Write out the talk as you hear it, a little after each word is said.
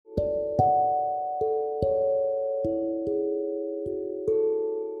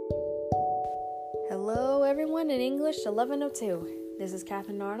in English 1102. This is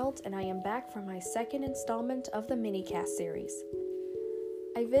Catherine Arnold, and I am back for my second installment of the minicast series.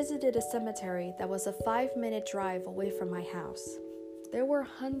 I visited a cemetery that was a 5-minute drive away from my house. There were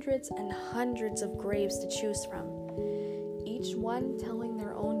hundreds and hundreds of graves to choose from, each one telling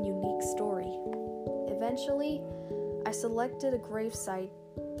their own unique story. Eventually, I selected a gravesite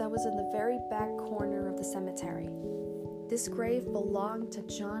that was in the very back corner of the cemetery. This grave belonged to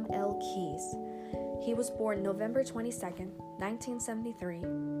John L. Keyes. He was born November 22nd, 1973,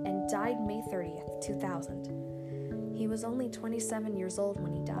 and died May 30th, 2000. He was only 27 years old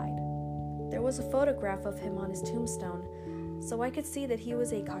when he died. There was a photograph of him on his tombstone, so I could see that he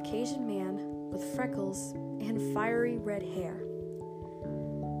was a Caucasian man with freckles and fiery red hair.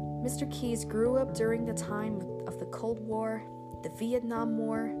 Mr. Keyes grew up during the time of the Cold War, the Vietnam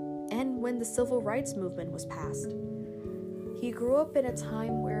War, and when the Civil Rights Movement was passed. He grew up in a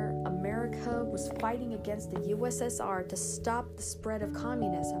time where America was fighting against the USSR to stop the spread of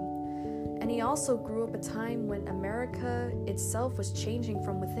communism, and he also grew up a time when America itself was changing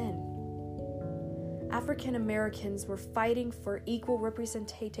from within. African Americans were fighting for equal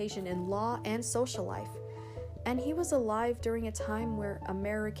representation in law and social life, and he was alive during a time where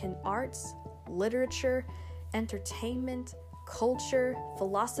American arts, literature, entertainment, culture,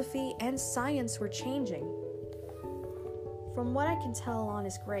 philosophy, and science were changing. From what I can tell on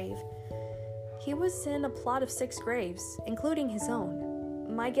his grave, he was in a plot of 6 graves, including his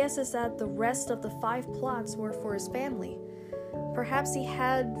own. My guess is that the rest of the 5 plots were for his family. Perhaps he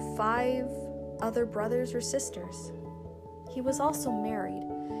had 5 other brothers or sisters. He was also married.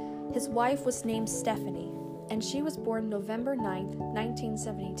 His wife was named Stephanie, and she was born November 9th,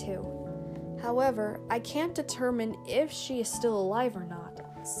 1972. However, I can't determine if she is still alive or not,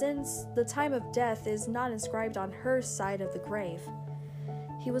 since the time of death is not inscribed on her side of the grave.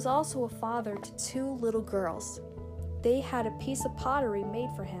 He was also a father to 2 little girls. They had a piece of pottery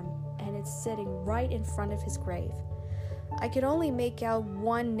made for him, and it's sitting right in front of his grave. I could only make out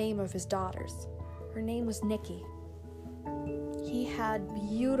one name of his daughters. Her name was Nikki. He had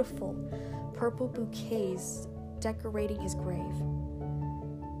beautiful purple bouquets decorating his grave.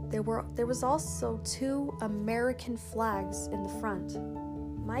 There was also 2 American flags in the front.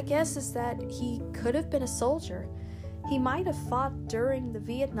 My guess is that he could have been a soldier. He might have fought during the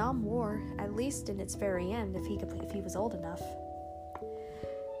Vietnam War, at least in its very end, if he was old enough.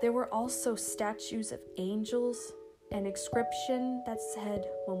 There were also statues of angels, an inscription that said,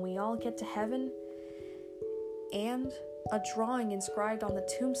 "When we all get to heaven," and a drawing inscribed on the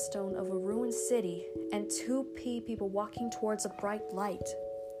tombstone of a ruined city and 2 people walking towards a bright light.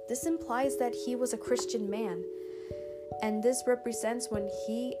 This implies that he was a Christian man, and this represents when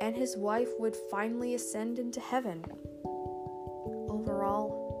he and his wife would finally ascend into heaven.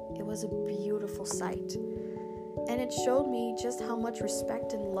 Overall, it was a beautiful sight, and it showed me just how much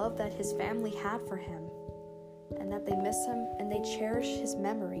respect and love that his family had for him, and that they miss him and they cherish his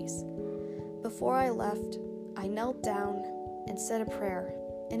memories. Before I left, I knelt down and said a prayer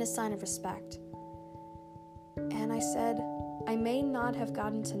in a sign of respect. And I said, "I may not have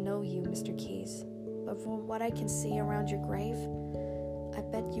gotten to know you, Mr. Keyes, but from what I can see around your grave, I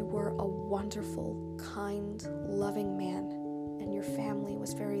bet you were a wonderful, kind, loving man, and your family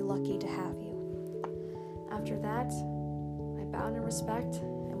was very lucky to have you." After that, I bowed in respect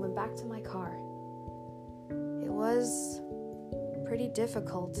and went back to my car. It was pretty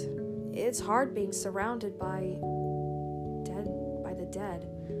difficult. It's hard being surrounded by the dead,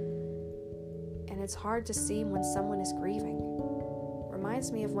 and it's hard to see when someone is grieving.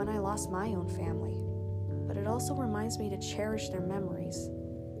 Reminds me of when I lost my own family, but it also reminds me to cherish their memories.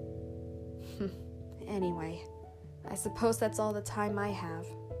 Anyway, I suppose that's all the time I have.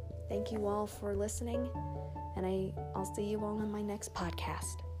 Thank you all for listening, and I'll see you all on my next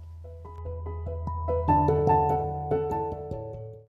podcast.